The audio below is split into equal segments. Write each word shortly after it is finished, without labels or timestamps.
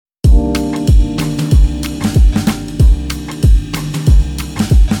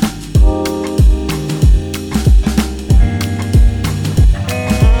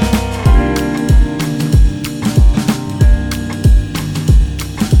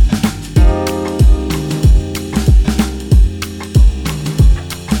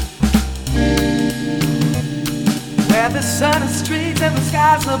when the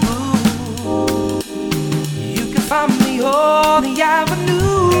skies are blue. You can find me on the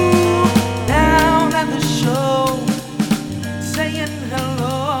avenue, down at the show, saying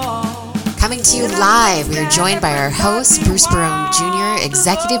hello. Coming to you live, we are joined by our host, Bruce Barone Jr.,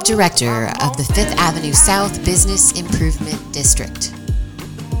 Executive Director of the Fifth Avenue South Business Improvement District.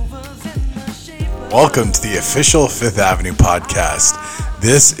 Welcome to the official Fifth Avenue podcast.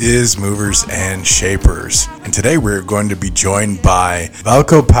 This is Movers and Shapers, and today we're going to be joined by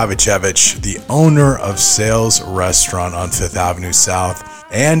Veljko Pavicevic, the owner of Sales Restaurant on Fifth Avenue South,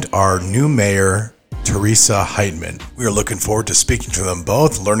 and our new mayor, Teresa Heitman. We are looking forward to speaking to them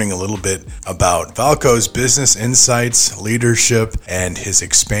both, learning a little bit about Veljko's business insights, leadership, and his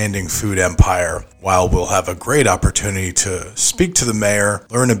expanding food empire, while we'll have a great opportunity to speak to the mayor,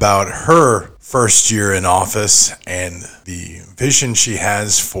 learn about her first year in office and the vision she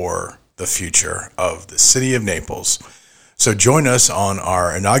has for the future of the city of Naples. So join us on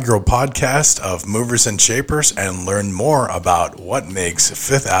our inaugural podcast of Movers and Shapers and learn more about what makes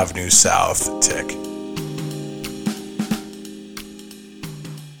Fifth Avenue South tick.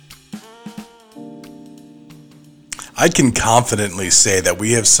 I can confidently say that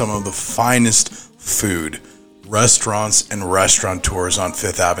we have some of the finest food, restaurants, and restaurateurs on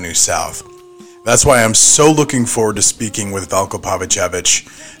Fifth Avenue South. That's why I'm so looking forward to speaking with Veljko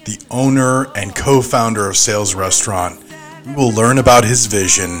Pavicevic, the owner and co-founder of Sales Restaurant. We will learn about his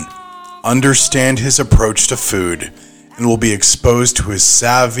vision, understand his approach to food, and will be exposed to his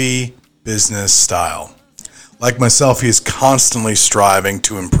savvy business style. Like myself, he is constantly striving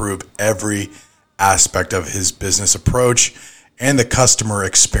to improve every aspect of his business approach and the customer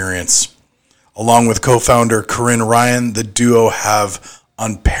experience. Along with co-founder Corinne Ryan, the duo have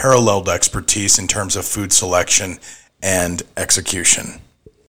unparalleled expertise in terms of food selection and execution.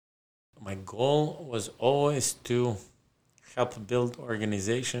 My goal was always to help build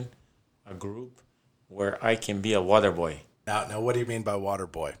organization, a group where I can be a water boy. Now, what do you mean by water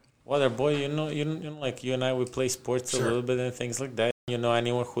boy? Water boy, you know, like you and I, we play sports Sure. a little bit and things like that. You know,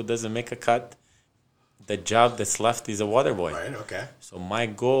 anyone who doesn't make a cut, the job that's left is a water boy. Right, okay. So my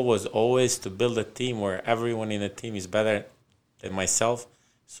goal was always to build a team where everyone in the team is better than myself.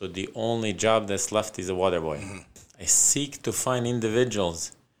 So the only job that's left is a water boy. Mm-hmm. I seek to find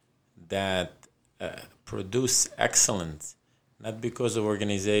individuals that produce excellence, not because of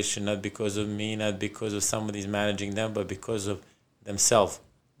organization, not because of me, not because of somebody's managing them, but because of themselves.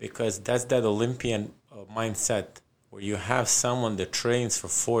 Because that's that Olympian mindset where you have someone that trains for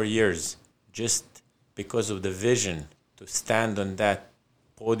 4 years just because of the vision to stand on that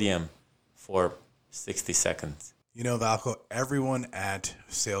podium for 60 seconds. You know, Veljko, everyone at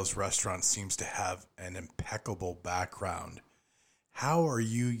Sales Restaurant seems to have an impeccable background. How are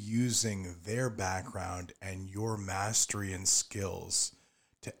you using their background and your mastery and skills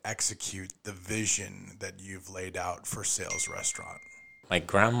to execute the vision that you've laid out for Sales Restaurant? My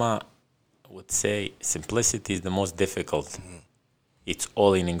grandma would say simplicity is the most difficult. Mm-hmm. It's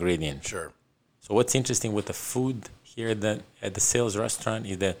all in ingredients. Sure. So what's interesting with the food here at the Sales Restaurant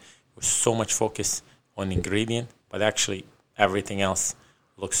is that there's so much focus on ingredient, but actually everything else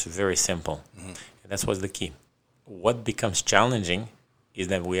looks very simple. Mm-hmm. And that's what's the key. What becomes challenging is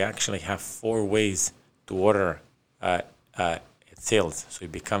that we actually have 4 ways to order at Sales. So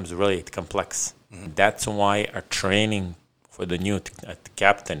it becomes really complex. Mm-hmm. That's why our training for the new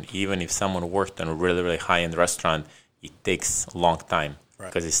captain, even if someone worked in a really, really high-end restaurant, it takes a long time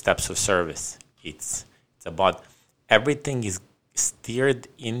because it's steps of service. It's about everything is steered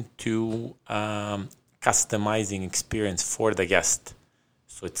into customizing experience for the guest.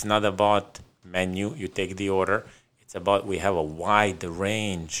 So it's not about menu, you take the order. It's about we have a wide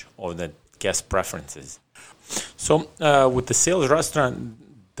range of the guest preferences. So with the Sales Restaurant,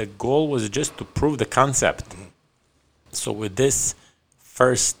 the goal was just to prove the concept. Mm-hmm. So with this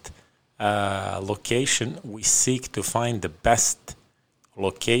first location, we seek to find the best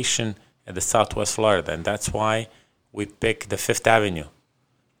location at the Southwest Florida, and that's why we picked the Fifth Avenue.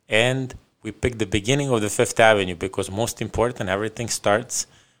 And we picked the beginning of the Fifth Avenue because most important, everything starts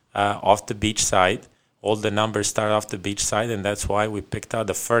off the beach side. All the numbers start off the beach side, and that's why we picked out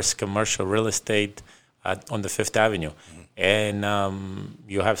the first commercial real estate on the Fifth Avenue. Mm-hmm. And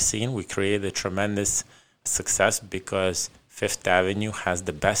you have seen we created a tremendous success because Fifth Avenue has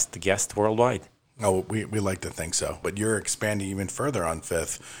the best guest worldwide. Oh, we like to think so. But you're expanding even further on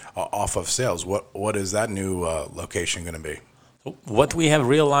Fifth off of Sales. What is that new location going to be? What we have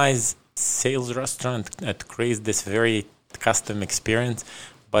realized, Sales Restaurant creates this very custom experience,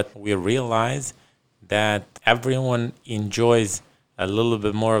 but we realize that everyone enjoys a little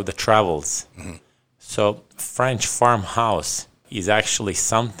bit more of the travels. Mm-hmm. So French farmhouse is actually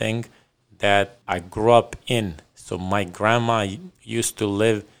something that I grew up in. So my grandma used to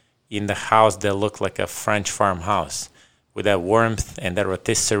live in the house that looked like a French farmhouse with that warmth and that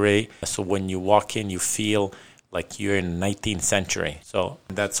rotisserie. So when you walk in, you feel like you're in the 19th century. So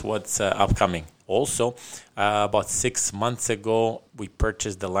that's what's upcoming. Also, about 6 months ago, we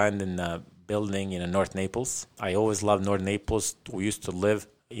purchased the land in a building in North Naples. I always loved North Naples. We used to live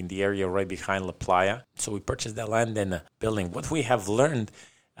in the area right behind La Playa. So we purchased that land and a building. What we have learned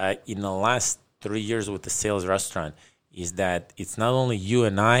in the last 3 years with the sales restaurant is that it's not only you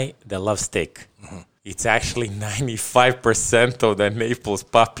and I that love steak. Mm-hmm. It's actually 95% of the Naples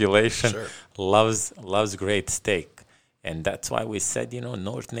population loves great steak. And that's why we said,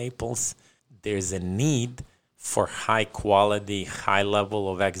 North Naples, there's a need for high quality, high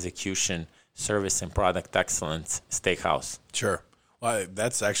level of execution, service and product excellence steakhouse. Sure. Well,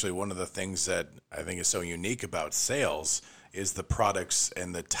 that's actually one of the things that I think is so unique about sales is the products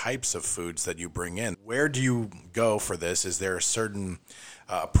and the types of foods that you bring in. Where do you go for this? Is there a certain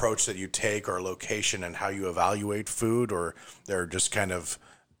approach that you take or location and how you evaluate food, or they're just kind of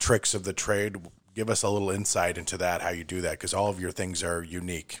tricks of the trade? Give us a little insight into that, how you do that, because all of your things are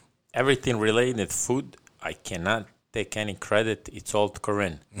unique. Everything related to food, I cannot take any credit. It's all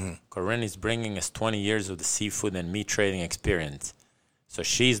Corinne. Mm-hmm. Corinne is bringing us 20 years of the seafood and meat trading experience. So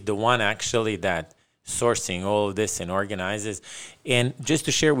she's the one actually that sourcing all of this and organizes. And just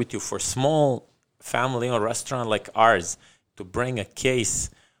to share with you, for small family-owned restaurant like ours, to bring a case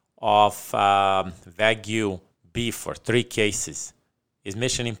of Wagyu beef for 3 cases is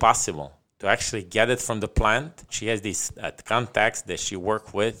mission impossible. To actually get it from the plant, she has these contacts that she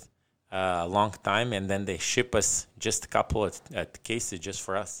worked with a long time, and then they ship us just a couple of cases just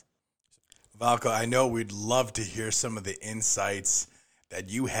for us. Valko, I know we'd love to hear some of the insights that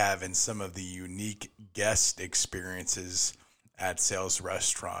you have in some of the unique guest experiences at Sales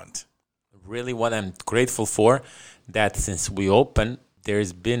Restaurant. Really what I'm grateful for, that since we opened,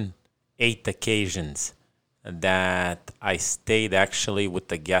 there's been 8 occasions that I stayed actually with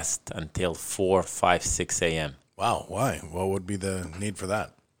the guest until 4, 5, 6 a.m. Wow, why? What would be the need for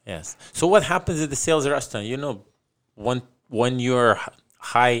that? Yes. So what happens at the Sales Restaurant? When you're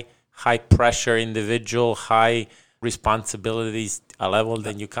high pressure individual, high responsibilities level,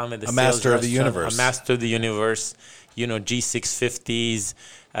 then you come at the a master of the universe. A master of the universe. G650s,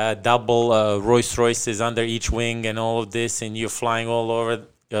 double Rolls Royces under each wing, and all of this, and you're flying all over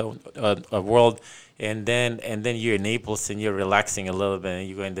the world. And then you're in Naples and you're relaxing a little bit, and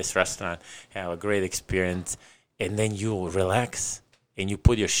you go in this restaurant, have a great experience, and then you relax and you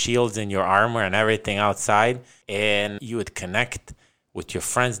put your shields and your armor and everything outside, and you would connect with your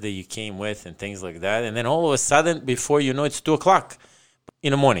friends that you came with and things like that. And then all of a sudden, before you know, it's 2:00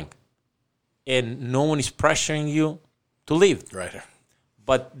 in the morning, and no one is pressuring you to leave. Right.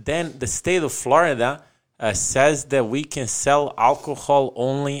 But then the state of Florida says that we can sell alcohol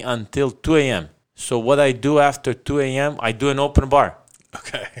only until 2 a.m. So what I do after 2 a.m., I do an open bar.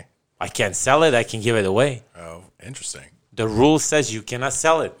 Okay. I can't sell it. I can give it away. Oh, interesting. The rule says you cannot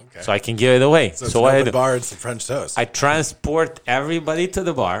sell it. Okay. So I can give it away. So it's an open bar, it's the French toast. I transport everybody to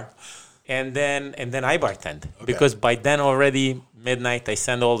the bar, and then I bartend. Okay. Because by then already, midnight, I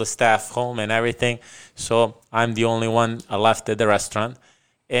send all the staff home and everything. So I'm the only one left at the restaurant.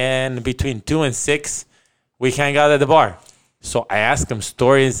 And between 2 and 6, we hang out at the bar. So I ask them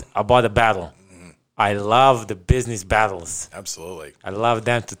stories about the battle. I love the business battles. Absolutely. I love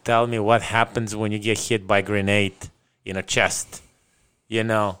them to tell me what happens when you get hit by a grenade in a chest.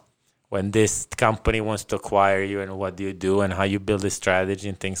 When this company wants to acquire you, and what do you do, and how you build a strategy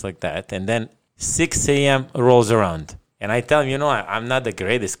and things like that. And then 6 a.m. rolls around. And I tell them, I'm not the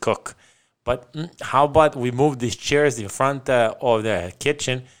greatest cook, but how about we move these chairs in front of the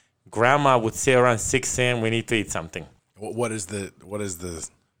kitchen? Grandma would say around 6 a.m., we need to eat something. What is the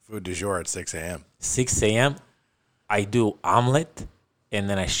food du jour at 6 a.m.? 6 a.m., I do omelet, and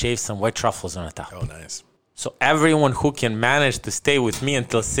then I shave some white truffles on the top. Oh, nice. So everyone who can manage to stay with me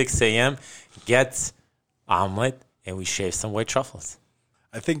until 6 a.m. gets omelet, and we shave some white truffles.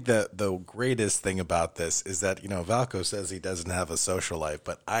 I think that the greatest thing about this is that, Valko says he doesn't have a social life,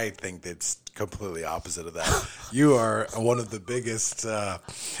 but I think it's completely opposite of that. You are one of the biggest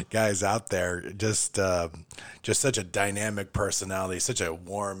guys out there, just such a dynamic personality, such a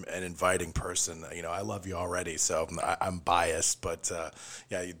warm and inviting person. I love you already, so I'm biased, but the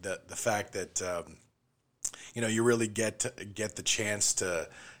fact that, you really get the chance to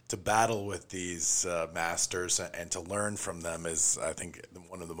battle with these masters and to learn from them is, I think,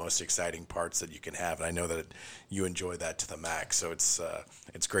 one of the most exciting parts that you can have. And I know that you enjoy that to the max. So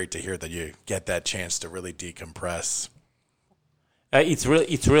it's great to hear that you get that chance to really decompress. It's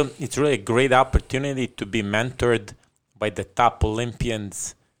really a great opportunity to be mentored by the top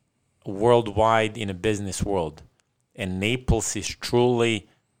Olympians worldwide in a business world. And Naples is truly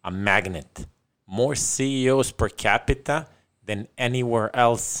a magnet. More CEOs per capita than anywhere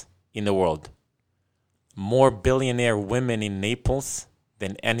else in the world. More billionaire women in Naples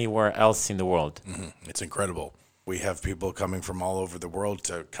than anywhere else in the world. Mm-hmm. It's incredible. We have people coming from all over the world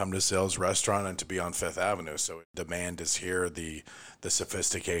to come to Sales Restaurant and to be on Fifth Avenue. So demand is here, the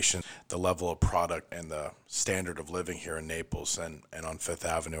sophistication, the level of product, and the standard of living here in Naples and on Fifth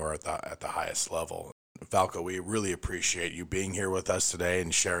Avenue are at the highest level. Valco, we really appreciate you being here with us today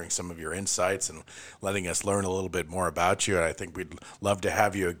and sharing some of your insights and letting us learn a little bit more about you. And I think we'd love to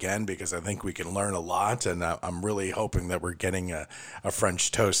have you again because I think we can learn a lot. And I'm really hoping that we're getting a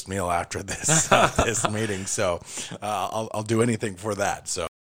French toast meal after this this meeting. So I'll do anything for that. So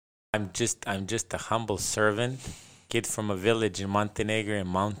I'm just a humble servant, kid from a village in Montenegrin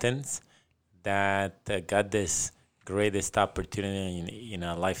mountains that got this greatest opportunity in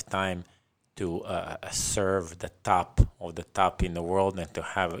a lifetime to serve the top of the top in the world and to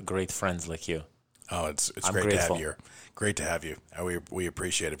have great friends like you. Oh, it's I'm great grateful. to have you here. Great to have you. We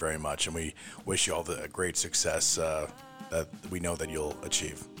appreciate it very much, and we wish you all the great success that we know that you'll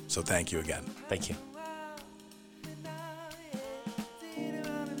achieve. So thank you again. Thank you.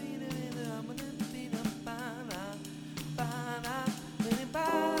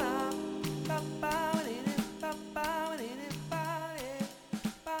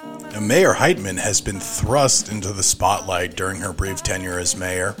 Now, Mayor Heitman has been thrust into the spotlight during her brief tenure as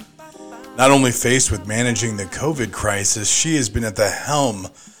mayor. Not only faced with managing the COVID crisis, she has been at the helm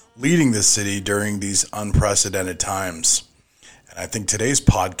leading the city during these unprecedented times. And I think today's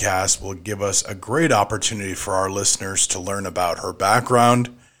podcast will give us a great opportunity for our listeners to learn about her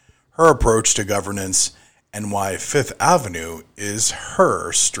background, her approach to governance, and why Fifth Avenue is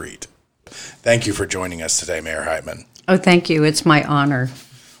her street. Thank you for joining us today, Mayor Heitman. Oh, thank you. It's my honor.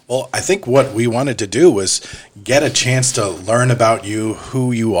 Well, I think what we wanted to do was get a chance to learn about you,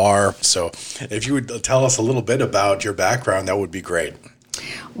 who you are. So if you would tell us a little bit about your background, that would be great.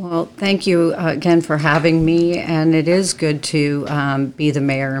 Well, thank you again for having me. And it is good to be the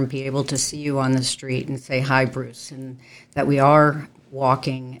mayor and be able to see you on the street and say, hi, Bruce, and that we are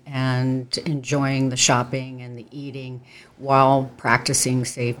walking and enjoying the shopping and the eating while practicing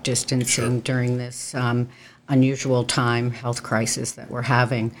safe distancing during this unusual time, health crisis that we're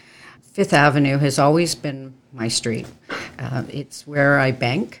having. Fifth Avenue has always been my street. It's where I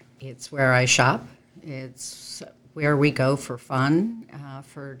bank. It's where I shop. It's where we go for fun,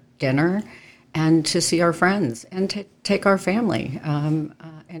 for dinner, and to see our friends and to take our family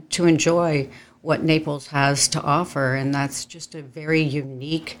and to enjoy what Naples has to offer. And that's just a very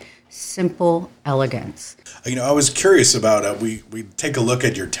unique, simple elegance. You know, I was curious about, we take a look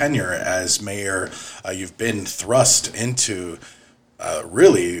at your tenure as mayor. You've been thrust into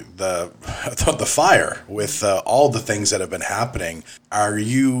really the fire with all the things that have been happening. Are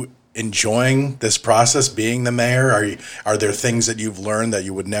you enjoying this process, being the mayor? Are there things that you've learned that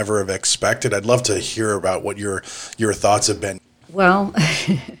you would never have expected? I'd love to hear about what your thoughts have been. Well,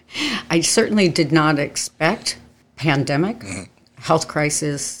 I certainly did not expect pandemic, health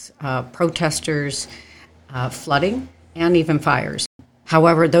crisis, protesters, flooding, and even fires.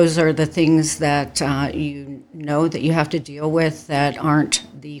 However, those are the things that you know that you have to deal with that aren't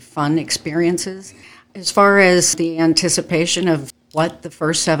the fun experiences. As far as the anticipation of what the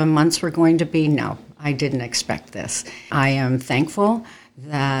first 7 months were going to be, no, I didn't expect this. I am thankful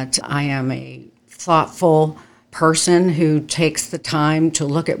that I am a thoughtful person who takes the time to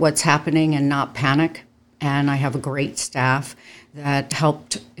look at what's happening and not panic. And I have a great staff that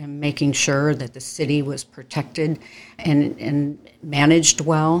helped in making sure that the city was protected and managed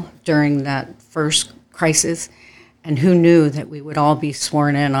well during that first crisis. And who knew that we would all be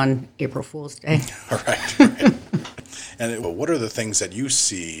sworn in on April Fool's Day? All right. And what are the things that you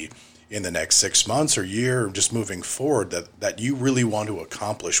see in the next 6 months or year, or just moving forward, that you really want to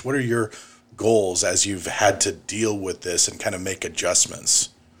accomplish? What are your goals as you've had to deal with this and kind of make adjustments?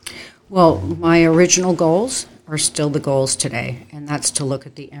 Well, my original goals are still the goals today, and that's to look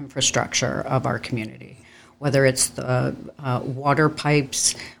at the infrastructure of our community, whether it's the water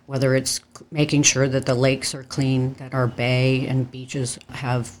pipes, whether it's making sure that the lakes are clean, that our bay and beaches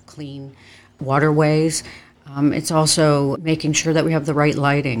have clean waterways. It's also making sure that we have the right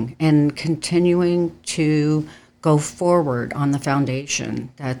lighting and continuing to go forward on the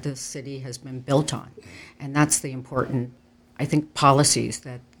foundation that this city has been built on. And that's the important, I think, policies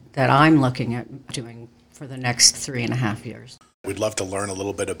that I'm looking at doing for the next 3.5 years. We'd love to learn a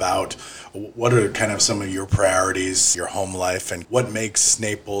little bit about what are kind of some of your priorities, your home life, and what makes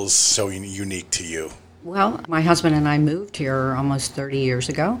Naples so unique to you. Well, my husband and I moved here almost 30 years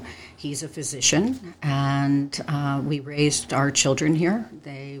ago. He's a physician, and we raised our children here.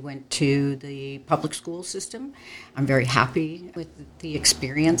 They went to the public school system. I'm very happy with the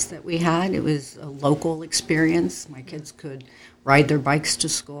experience that we had. It was a local experience. My kids could ride their bikes to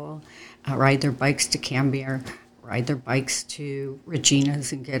school, ride their bikes to Cambier, ride their bikes to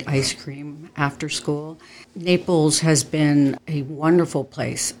Regina's and get ice cream after school. Naples has been a wonderful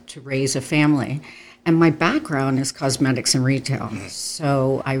place to raise a family. And my background is cosmetics and retail,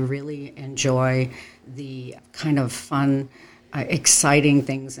 so I really enjoy the kind of fun, exciting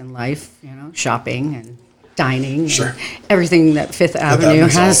things in life, shopping and dining, and everything that Fifth Avenue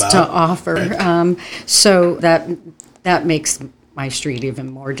has to offer. Right. So that makes my street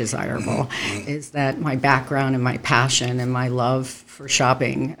even more desirable, is that my background and my passion and my love for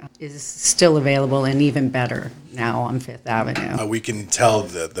shopping is still available, and even better now on Fifth Avenue. We can tell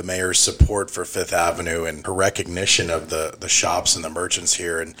the mayor's support for Fifth Avenue and her recognition of the shops and the merchants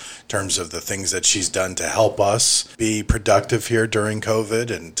here in terms of the things that she's done to help us be productive here during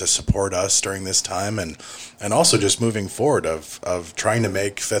COVID and to support us during this time, and also just moving forward of trying to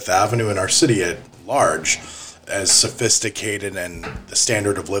make Fifth Avenue and our city at large as sophisticated and the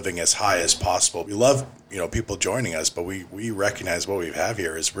standard of living as high as possible. We love, people joining us, but we recognize what we have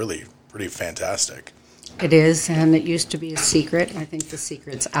here is really pretty fantastic. It is, and it used to be a secret. I think the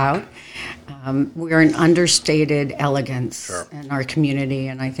secret's out. We're an understated elegance in our community,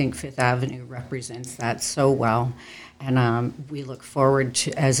 and I think Fifth Avenue represents that so well. And we look forward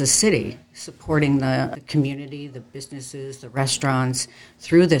to, as a city, supporting the community, the businesses, the restaurants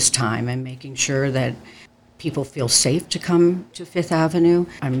through this time, and making sure that people feel safe to come to Fifth Avenue.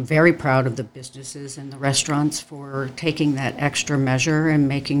 I'm very proud of the businesses and the restaurants for taking that extra measure and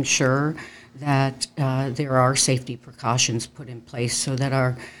making sure that there are safety precautions put in place so that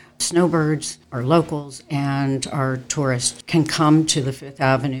our snowbirds, our locals, and our tourists can come to the Fifth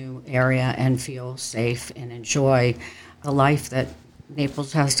Avenue area and feel safe and enjoy the life that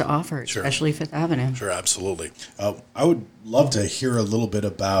Naples has to offer, especially Fifth Avenue. Sure, absolutely. I would love to hear a little bit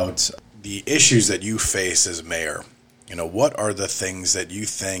about the issues that you face as mayor. What are the things that you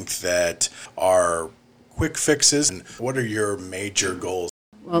think that are quick fixes, and what are your major goals?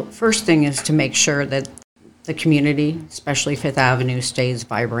 Well, first thing is to make sure that the community, especially Fifth Avenue, stays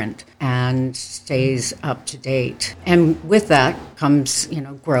vibrant and stays up to date. And with that comes,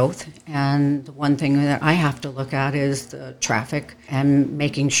 growth. And the one thing that I have to look at is the traffic and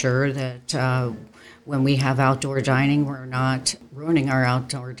making sure that when we have outdoor dining, we're not ruining our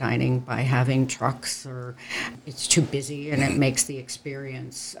outdoor dining by having trucks, or it's too busy and it makes the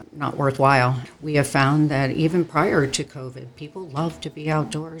experience not worthwhile. We have found that even prior to COVID, people love to be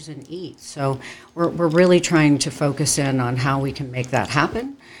outdoors and eat. So we're really trying to focus in on how we can make that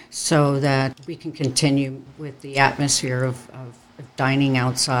happen so that we can continue with the atmosphere of dining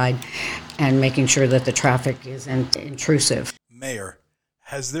outside and making sure that the traffic isn't intrusive. Mayor,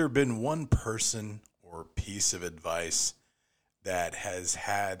 has there been one person or piece of advice that has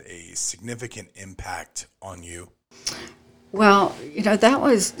had a significant impact on you? Well,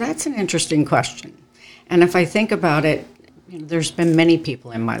 that's an interesting question. And if I think about it, there's been many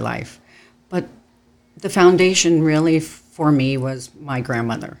people in my life, but the foundation really for me was my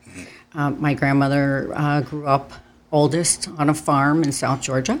grandmother. My grandmother grew up oldest on a farm in South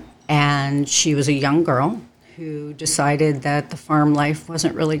Georgia, and she was a young girl who decided that the farm life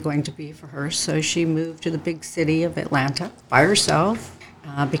wasn't really going to be for her, so she moved to the big city of Atlanta by herself,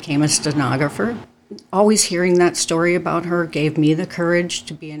 became a stenographer. Always hearing that story about her gave me the courage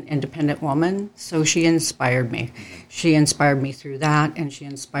to be an independent woman, so she inspired me. She inspired me through that, and she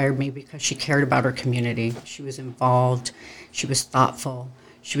inspired me because she cared about her community. She was involved, she was thoughtful,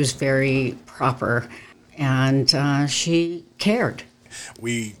 she was very proper, and she cared.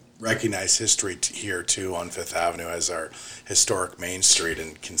 We recognize history here too on Fifth Avenue as our historic Main Street,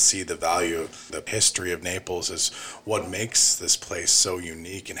 and can see the value of the history of Naples as what makes this place so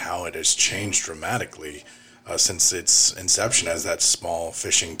unique and how it has changed dramatically since its inception as that small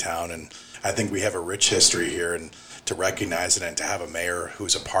fishing town. And I think we have a rich history here, and to recognize it and to have a mayor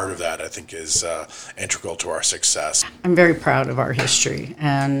who's a part of that, I think is integral to our success. I'm very proud of our history,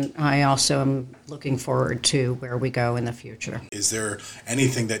 and I also am looking forward to where we go in the future. Is there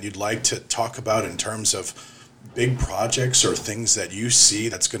anything that you'd like to talk about in terms of big projects or things that you see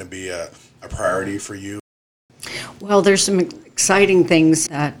that's going to be a priority for you? Well, there's some exciting things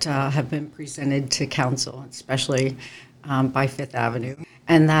that have been presented to council, especially by Fifth Avenue,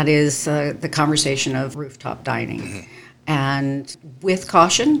 and that is the conversation of rooftop dining. And with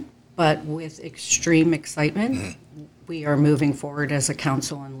caution, but with extreme excitement, we are moving forward as a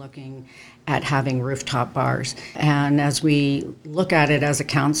council and looking at having rooftop bars. And as we look at it as a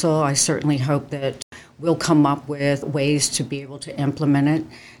council, I certainly hope that we'll come up with ways to be able to implement it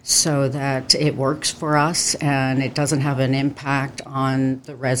so that it works for us and it doesn't have an impact on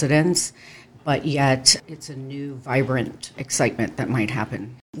the residents, but yet it's a new, vibrant excitement that might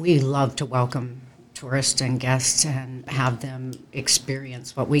happen. We love to welcome tourists and guests and have them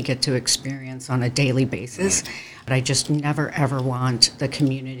experience what we get to experience on a daily basis. But I just never, ever want the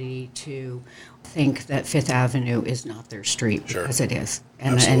community to think that Fifth Avenue is not their street, because it is.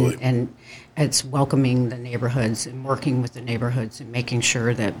 And it's welcoming the neighborhoods and working with the neighborhoods and making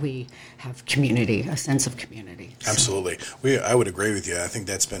sure that we have community, a sense of community. Absolutely. I would agree with you. I think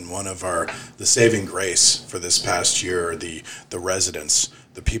that's been one of the saving grace for this past year, the residents,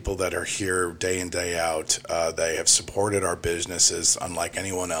 the people that are here day in, day out. They have supported our businesses unlike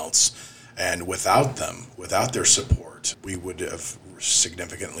anyone else. And without them, without their support, we would have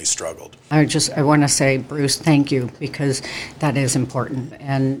significantly struggled. I want to say, Bruce, thank you, because that is important,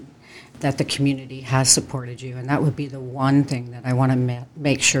 and that the community has supported you. And that would be the one thing that I want to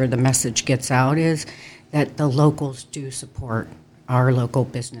make sure the message gets out, is that the locals do support our local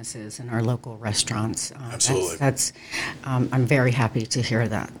businesses and our local restaurants. Absolutely. I'm very happy to hear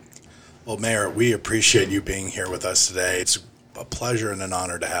that. Well, Mayor, we appreciate you being here with us today. It's a pleasure and an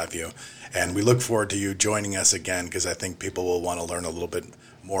honor to have you. And we look forward to you joining us again, because I think people will want to learn a little bit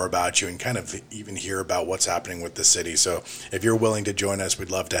more about you and kind of even hear about what's happening with the city. So if you're willing to join us, we'd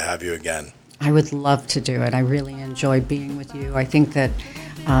love to have you again. I would love to do it. I really enjoy being with you. I think that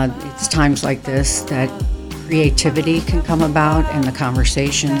it's times like this that creativity can come about, and the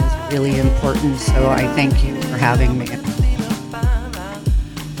conversation is really important. So I thank you for having me.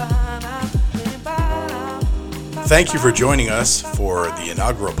 Thank you for joining us for the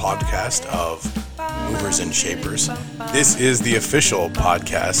inaugural podcast of Movers and Shapers. This is the official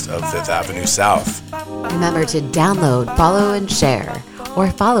podcast of Fifth Avenue South. Remember to download, follow, and share,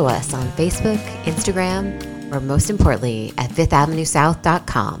 or follow us on Facebook, Instagram, or most importantly at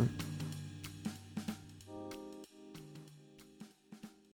fifthavenuesouth.com.